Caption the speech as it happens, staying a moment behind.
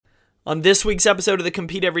On this week's episode of the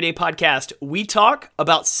Compete Everyday podcast, we talk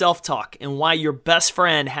about self-talk and why your best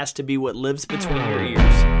friend has to be what lives between your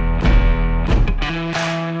ears.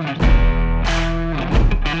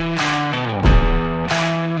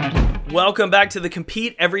 Welcome back to the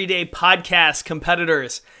Compete Everyday podcast,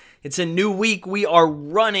 competitors. It's a new week. We are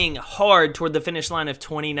running hard toward the finish line of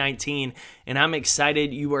 2019, and I'm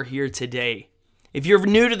excited you are here today. If you're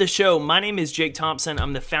new to the show, my name is Jake Thompson.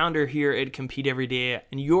 I'm the founder here at Compete Everyday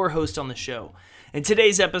and your host on the show. And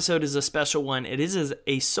today's episode is a special one. It is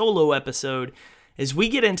a solo episode as we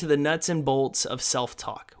get into the nuts and bolts of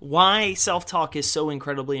self-talk, why self-talk is so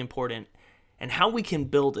incredibly important, and how we can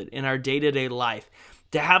build it in our day-to-day life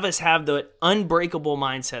to have us have the unbreakable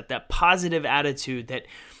mindset, that positive attitude, that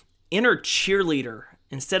inner cheerleader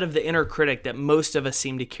instead of the inner critic that most of us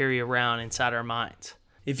seem to carry around inside our minds.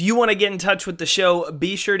 If you want to get in touch with the show,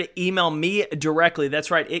 be sure to email me directly.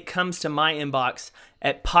 That's right, it comes to my inbox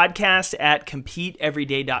at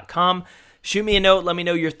podcast@competeeveryday.com. Shoot me a note, let me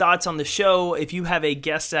know your thoughts on the show, if you have a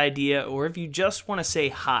guest idea, or if you just want to say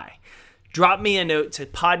hi. Drop me a note to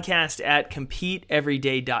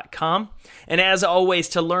podcast@competeeveryday.com. And as always,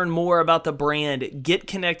 to learn more about the brand, get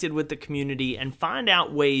connected with the community, and find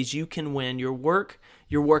out ways you can win your work,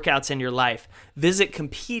 your workouts, and your life, visit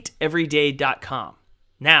competeeveryday.com.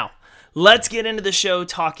 Now, let's get into the show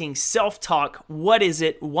talking self-talk. What is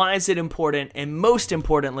it? Why is it important? And most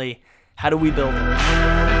importantly, how do we build it?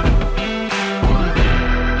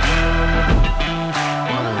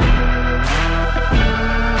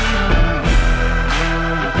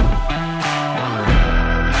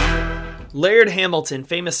 Laird Hamilton,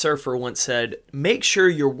 famous surfer, once said, "Make sure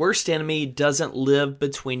your worst enemy doesn't live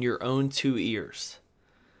between your own two ears."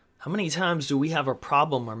 How many times do we have a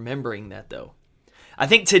problem remembering that, though? I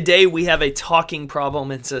think today we have a talking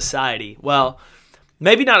problem in society. Well,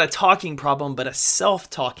 maybe not a talking problem, but a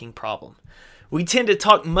self-talking problem. We tend to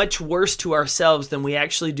talk much worse to ourselves than we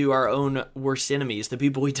actually do our own worst enemies, the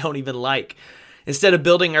people we don't even like. Instead of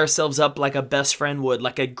building ourselves up like a best friend would,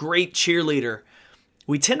 like a great cheerleader,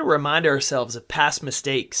 we tend to remind ourselves of past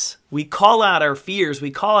mistakes. We call out our fears. We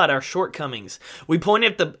call out our shortcomings. We point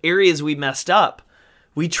at the areas we messed up.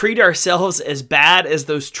 We treat ourselves as bad as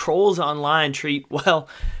those trolls online treat, well,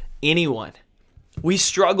 anyone. We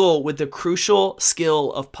struggle with the crucial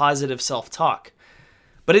skill of positive self-talk.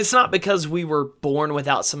 But it's not because we were born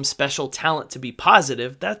without some special talent to be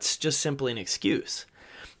positive. That's just simply an excuse.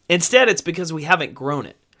 Instead, it's because we haven't grown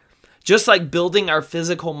it. Just like building our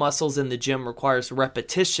physical muscles in the gym requires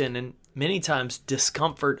repetition and many times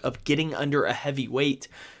discomfort of getting under a heavy weight,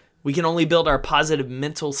 we can only build our positive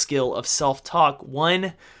mental skill of self-talk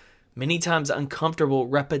one, many times uncomfortable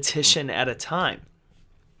repetition at a time.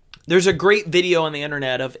 There's a great video on the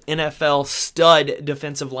internet of NFL stud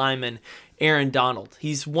defensive lineman Aaron Donald.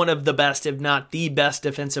 He's one of the best, if not the best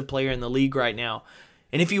defensive player in the league right now.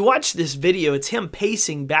 And if you watch this video, it's him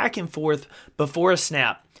pacing back and forth before a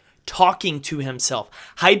snap, talking to himself,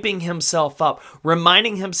 hyping himself up,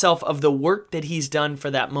 reminding himself of the work that he's done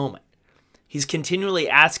for that moment. He's continually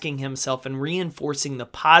asking himself and reinforcing the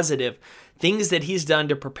positive things that he's done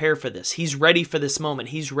to prepare for this. He's ready for this moment.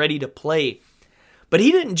 He's ready to play. But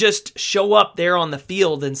he didn't just show up there on the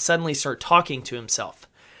field and suddenly start talking to himself.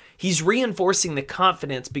 He's reinforcing the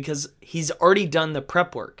confidence because he's already done the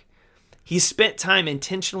prep work. He's spent time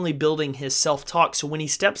intentionally building his self-talk, so when he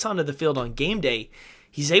steps onto the field on game day,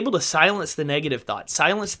 he's able to silence the negative thoughts,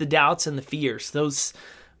 silence the doubts and the fears, those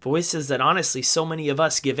voices that honestly so many of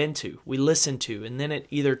us give into, we listen to, and then it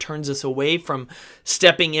either turns us away from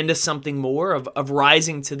stepping into something more, of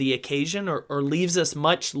rising to the occasion, or leaves us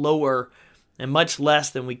much lower and much less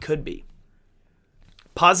than we could be.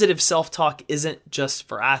 Positive self-talk isn't just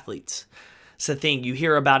for athletes. It's a thing. You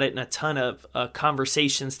hear about it in a ton of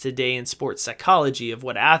conversations today in sports psychology of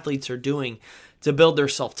what athletes are doing to build their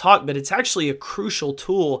self-talk, but it's actually a crucial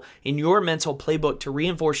tool in your mental playbook to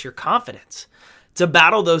reinforce your confidence, to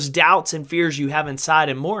battle those doubts and fears you have inside,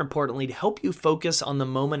 and more importantly, to help you focus on the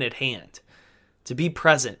moment at hand, to be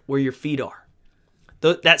present where your feet are.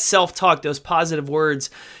 That self-talk, those positive words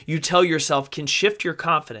you tell yourself can shift your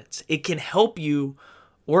confidence. It can help you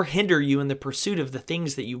or hinder you in the pursuit of the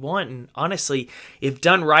things that you want. And honestly, if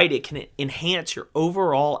done right, it can enhance your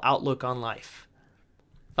overall outlook on life.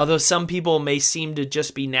 Although some people may seem to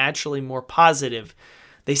just be naturally more positive,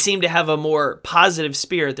 they seem to have a more positive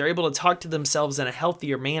spirit. They're able to talk to themselves in a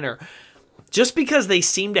healthier manner. Just because they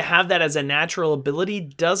seem to have that as a natural ability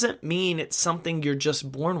doesn't mean it's something you're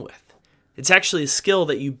just born with. It's actually a skill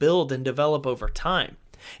that you build and develop over time.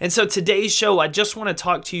 And so today's show, I just want to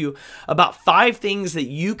talk to you about 5 things that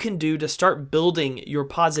you can do to start building your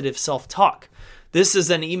positive self-talk. This is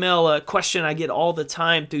an email question I get all the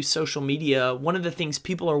time through social media. One of the things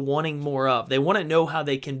people are wanting more of. They want to know how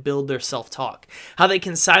they can build their self-talk, how they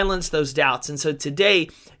can silence those doubts. And so today,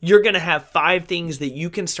 you're going to have 5 things that you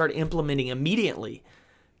can start implementing immediately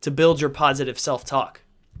to build your positive self-talk.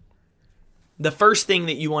 The first thing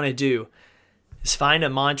that you want to do is find a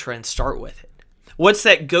mantra and start with it. What's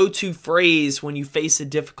that go-to phrase when you face a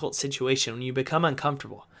difficult situation, when you become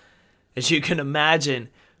uncomfortable? As you can imagine,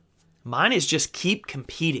 mine is just keep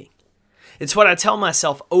competing. It's what I tell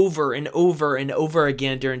myself over and over and over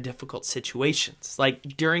again during difficult situations.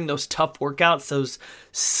 Like during those tough workouts, those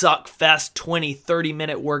suck fest 20,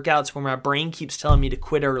 30-minute workouts where my brain keeps telling me to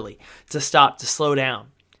quit early, to stop, to slow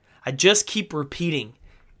down. I just keep repeating,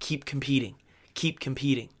 keep competing, keep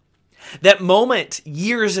competing. That moment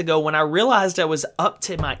years ago when I realized I was up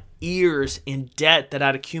to my ears in debt that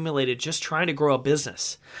I'd accumulated just trying to grow a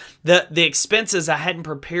business. The expenses I hadn't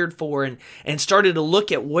prepared for and started to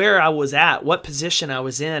look at where I was at, what position I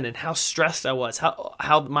was in, and how stressed I was,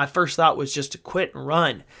 how my first thought was just to quit and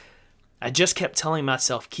run. I just kept telling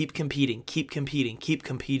myself, keep competing, keep competing, keep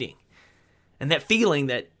competing. And that feeling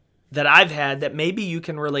that I've had that maybe you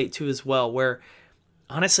can relate to as well, where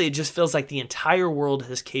honestly it just feels like the entire world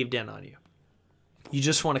has caved in on you. You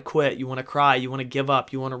just want to quit. You want to cry. You want to give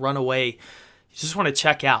up. You want to run away. You just want to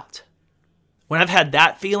check out. When I've had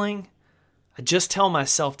that feeling, I just tell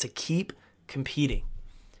myself to keep competing.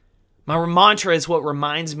 My mantra is what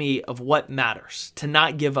reminds me of what matters, to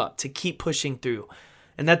not give up, to keep pushing through,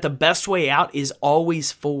 and that the best way out is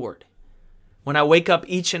always forward. When I wake up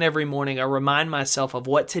each and every morning, I remind myself of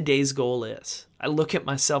what today's goal is. I look at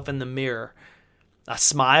myself in the mirror. I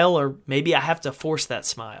smile, or maybe I have to force that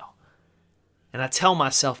smile. And I tell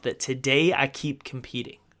myself that today I keep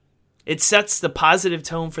competing. It sets the positive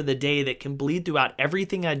tone for the day that can bleed throughout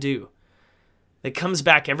everything I do. That comes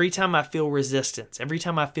back every time I feel resistance, every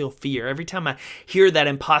time I feel fear, every time I hear that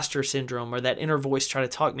imposter syndrome or that inner voice try to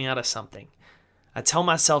talk me out of something. I tell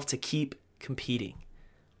myself to keep competing.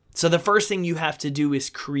 So the first thing you have to do is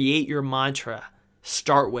create your mantra.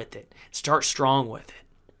 Start with it. Start strong with it.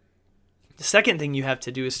 The second thing you have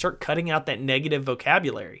to do is start cutting out that negative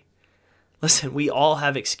vocabulary. Listen, we all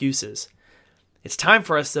have excuses. It's time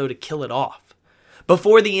for us, though, to kill it off.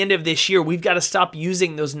 Before the end of this year, we've got to stop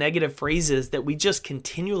using those negative phrases that we just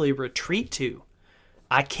continually retreat to.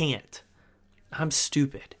 I can't. I'm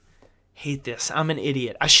stupid. Hate this. I'm an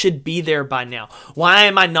idiot. I should be there by now. Why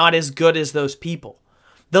am I not as good as those people?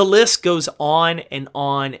 The list goes on and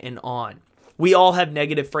on and on. We all have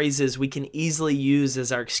negative phrases we can easily use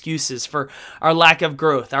as our excuses for our lack of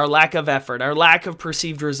growth, our lack of effort, our lack of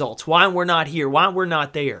perceived results, why we're not here, why we're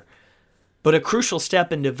not there. But a crucial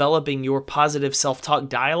step in developing your positive self-talk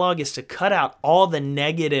dialogue is to cut out all the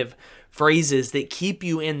negative phrases that keep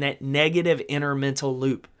you in that negative inner mental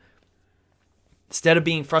loop. Instead of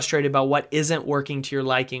being frustrated by what isn't working to your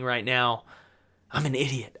liking right now, I'm an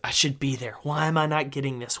idiot. I should be there. Why am I not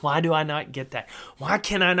getting this? Why do I not get that? Why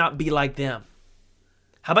can I not be like them?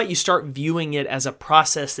 How about you start viewing it as a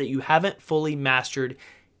process that you haven't fully mastered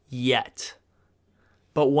yet,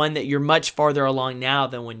 but one that you're much farther along now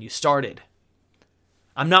than when you started?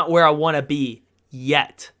 I'm not where I want to be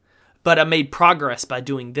yet, but I made progress by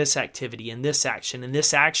doing this activity and this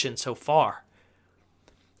action so far.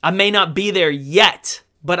 I may not be there yet,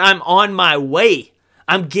 but I'm on my way.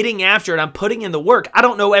 I'm getting after it. I'm putting in the work. I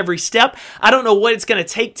don't know every step. I don't know what it's going to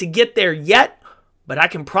take to get there yet, but I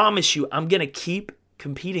can promise you I'm going to keep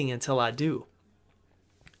competing until I do.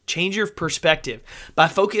 Change your perspective by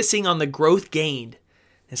focusing on the growth gained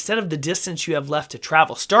instead of the distance you have left to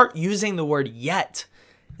travel. Start using the word yet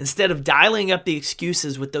instead of dialing up the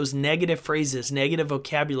excuses with those negative phrases, negative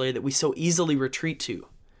vocabulary that we so easily retreat to.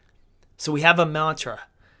 So we have a mantra.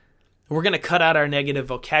 We're going to cut out our negative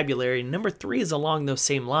vocabulary. Number 3 is along those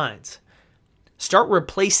same lines. Start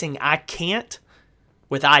replacing I can't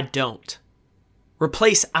with I don't.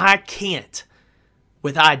 Replace I can't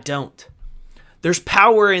with I don't. There's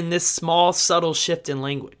power in this small, subtle shift in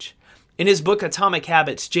language. In his book, Atomic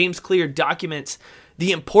Habits, James Clear documents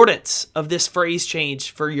the importance of this phrase change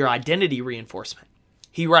for your identity reinforcement.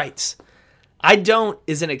 He writes, I don't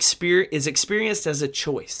is experienced as a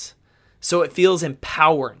choice, so it feels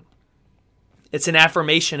empowering. It's an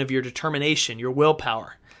affirmation of your determination, your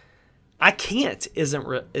willpower. I can't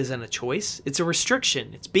isn't a choice. It's a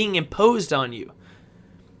restriction. It's being imposed on you.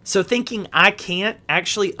 So thinking I can't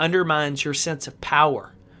actually undermines your sense of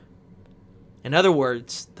power. In other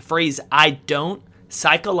words, the phrase I don't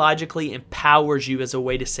psychologically empowers you as a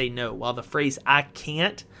way to say no, while the phrase I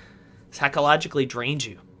can't psychologically drains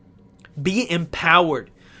you. Be empowered.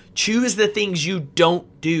 Choose the things you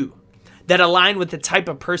don't do. that align with the type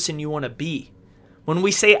of person you want to be. When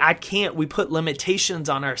we say I can't, we put limitations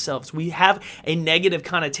on ourselves. We have a negative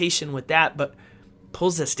connotation with that, but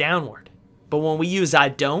pulls us downward. But when we use I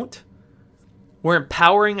don't, we're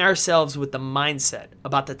empowering ourselves with the mindset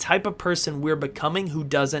about the type of person we're becoming who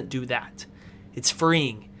doesn't do that. It's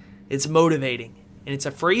freeing, it's motivating, and it's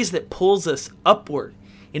a phrase that pulls us upward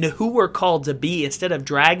into who we're called to be instead of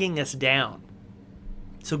dragging us down.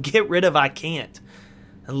 So get rid of I can't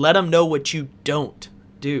and let them know what you don't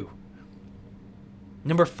do.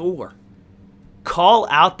 Number 4, call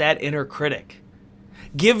out that inner critic.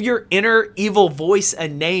 Give your inner evil voice a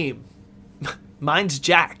name. Mine's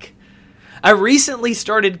Jack. I recently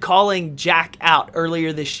started calling Jack out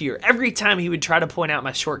earlier this year every time he would try to point out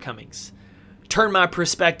my shortcomings, turn my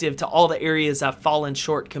perspective to all the areas I've fallen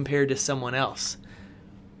short compared to someone else.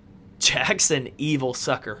 Jack's an evil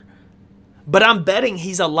sucker. But I'm betting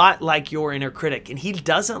he's a lot like your inner critic, and he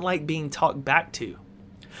doesn't like being talked back to.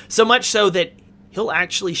 So much so that he'll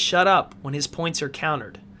actually shut up when his points are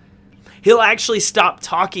countered. He'll actually stop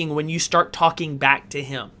talking when you start talking back to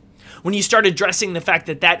him. When you start addressing the fact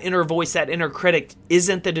that that inner voice, that inner critic,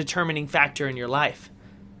 isn't the determining factor in your life.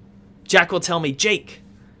 Jack will tell me, Jake,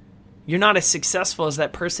 you're not as successful as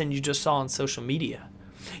that person you just saw on social media.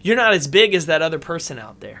 You're not as big as that other person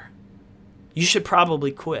out there. You should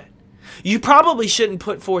probably quit. You probably shouldn't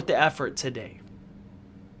put forth the effort today.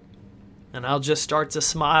 And I'll just start to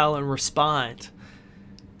smile and respond,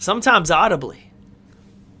 sometimes audibly.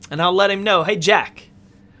 And I'll let him know, hey, Jack,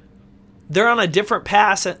 they're on a different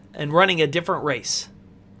path and running a different race.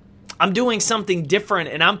 I'm doing something different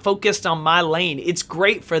and I'm focused on my lane. It's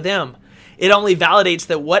great for them. It only validates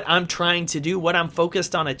that what I'm trying to do, what I'm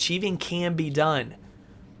focused on achieving, can be done.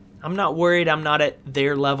 I'm not worried I'm not at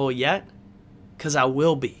their level yet, because I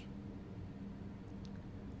will be.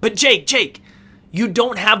 But Jake, you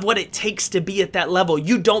don't have what it takes to be at that level.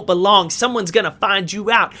 You don't belong. Someone's going to find you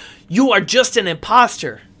out. You are just an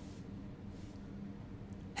imposter.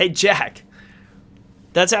 Hey, Jack,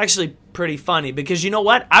 that's actually pretty funny because you know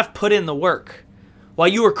what? I've put in the work. While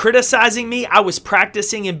you were criticizing me, I was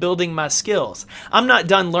practicing and building my skills. I'm not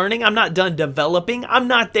done learning. I'm not done developing. I'm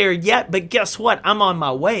not there yet, but guess what? I'm on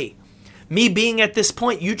my way. Me being at this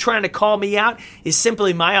point, you trying to call me out, is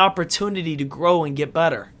simply my opportunity to grow and get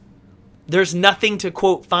better. There's nothing to,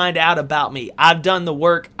 quote, find out about me. I've done the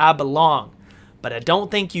work. I belong. But I don't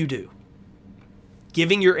think you do.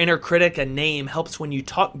 Giving your inner critic a name helps when you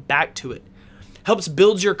talk back to it. Helps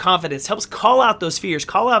build your confidence. Helps call out those fears,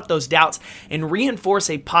 call out those doubts, and reinforce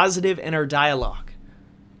a positive inner dialogue.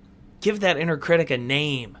 Give that inner critic a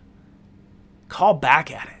name. Call back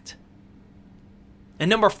at it. And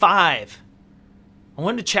number 5, I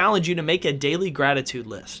want to challenge you to make a daily gratitude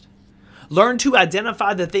list. Learn to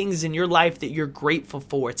identify the things in your life that you're grateful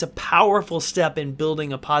for. It's a powerful step in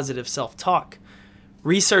building a positive self-talk.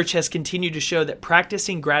 Research has continued to show that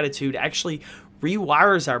practicing gratitude actually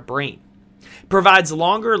rewires our brain. It provides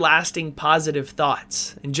longer lasting positive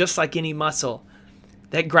thoughts. And just like any muscle,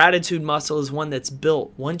 that gratitude muscle is one that's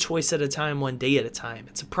built one choice at a time, one day at a time.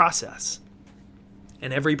 It's a process.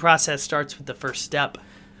 And every process starts with the first step.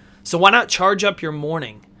 So why not charge up your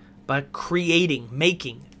morning by creating,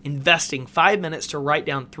 making, investing 5 minutes to write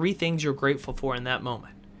down 3 things you're grateful for in that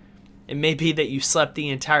moment. It may be that you slept the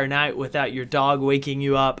entire night without your dog waking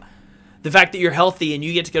you up, the fact that you're healthy and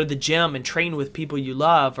you get to go to the gym and train with people you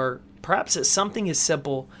love, or perhaps it's something as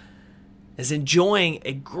simple as enjoying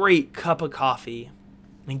a great cup of coffee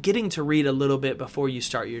and getting to read a little bit before you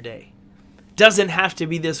start your day. Doesn't have to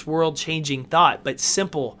be this world-changing thought, but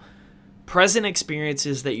simple, present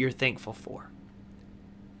experiences that you're thankful for.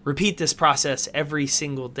 Repeat this process every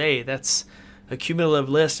single day. That's a cumulative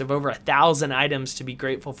list of over 1,000 items to be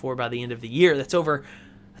grateful for by the end of the year. That's over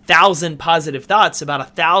 1,000 positive thoughts about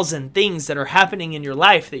 1,000 things that are happening in your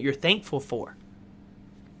life that you're thankful for.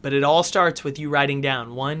 But it all starts with you writing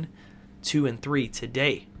down 1, 2, and 3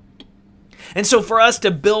 today. And so for us to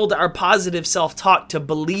build our positive self-talk, to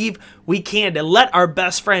believe we can, to let our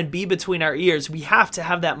best friend be between our ears, we have to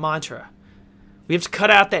have that mantra. We have to cut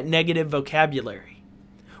out that negative vocabulary.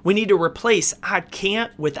 We need to replace I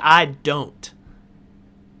can't with I don't.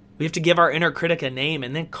 We have to give our inner critic a name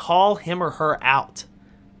and then call him or her out.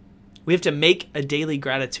 We have to make a daily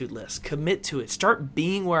gratitude list, commit to it, start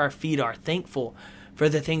being where our feet are, thankful for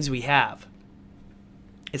the things we have.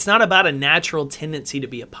 It's not about a natural tendency to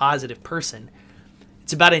be a positive person.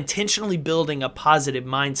 It's about intentionally building a positive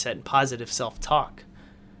mindset and positive self-talk.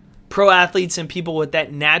 Pro athletes and people with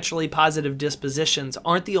that naturally positive dispositions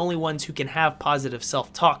aren't the only ones who can have positive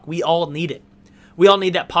self-talk. We all need it. We all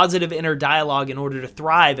need that positive inner dialogue in order to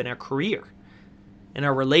thrive in our career. in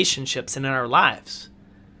our relationships, and in our lives.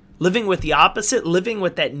 Living with the opposite, living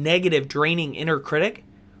with that negative, draining inner critic,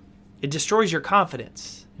 it destroys your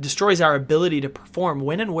confidence. It destroys our ability to perform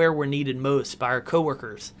when and where we're needed most by our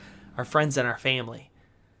coworkers, our friends, and our family.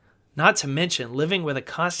 Not to mention, living with a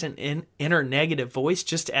constant inner negative voice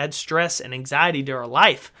just adds stress and anxiety to our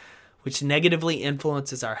life, which negatively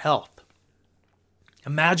influences our health.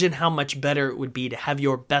 Imagine how much better it would be to have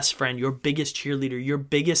your best friend, your biggest cheerleader, your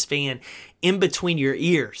biggest fan in between your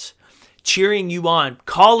ears, cheering you on,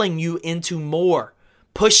 calling you into more,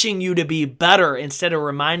 pushing you to be better instead of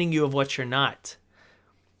reminding you of what you're not.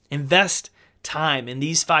 Invest time in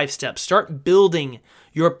these 5 steps. Start building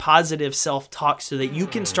your positive self-talk so that you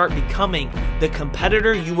can start becoming the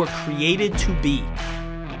competitor you were created to be.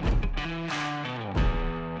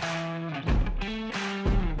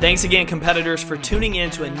 Thanks again, competitors, for tuning in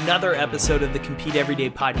to another episode of the Compete Everyday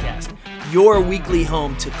podcast, your weekly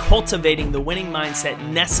home to cultivating the winning mindset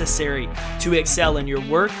necessary to excel in your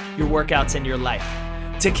work, your workouts, and your life.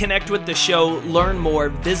 To connect with the show, learn more,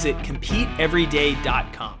 visit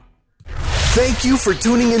CompeteEveryday.com. Thank you for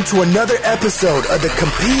tuning in to another episode of the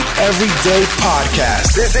Compete Everyday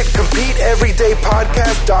Podcast. Visit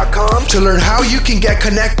CompeteEverydayPodcast.com to learn how you can get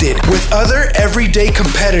connected with other everyday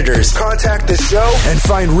competitors, contact the show, and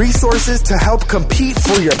find resources to help compete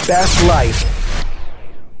for your best life.